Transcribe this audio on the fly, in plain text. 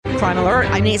Crime Alert.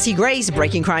 I'm Nancy Grace.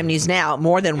 Breaking crime news now.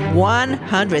 More than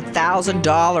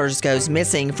 $100,000 goes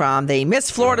missing from the Miss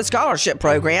Florida Scholarship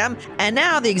Program, and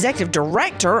now the executive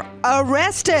director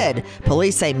arrested.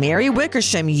 Police say Mary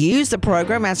Wickersham used the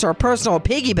program as her personal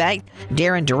piggy bank.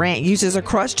 Darren Durant uses a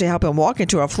crutch to help him walk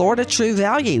into a Florida True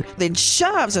Value, then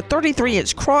shoves a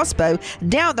 33-inch crossbow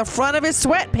down the front of his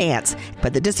sweatpants.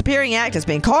 But the disappearing act has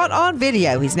been caught on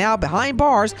video. He's now behind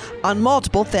bars on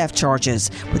multiple theft charges.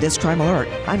 With this Crime Alert,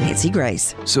 I'm Nancy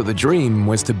Grace. So the dream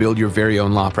was to build your very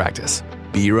own law practice.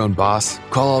 Be your own boss,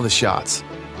 call all the shots.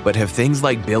 But have things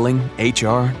like billing,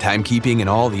 HR, timekeeping, and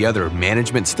all the other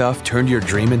management stuff turned your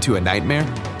dream into a nightmare?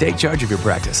 Take charge of your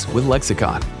practice with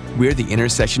Lexicon. We're the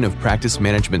intersection of practice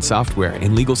management software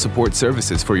and legal support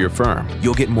services for your firm.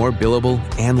 You'll get more billable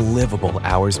and livable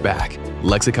hours back.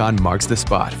 Lexicon marks the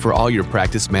spot for all your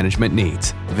practice management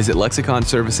needs. Visit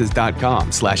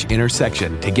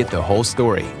lexiconservices.com/intersection to get the whole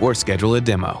story or schedule a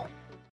demo.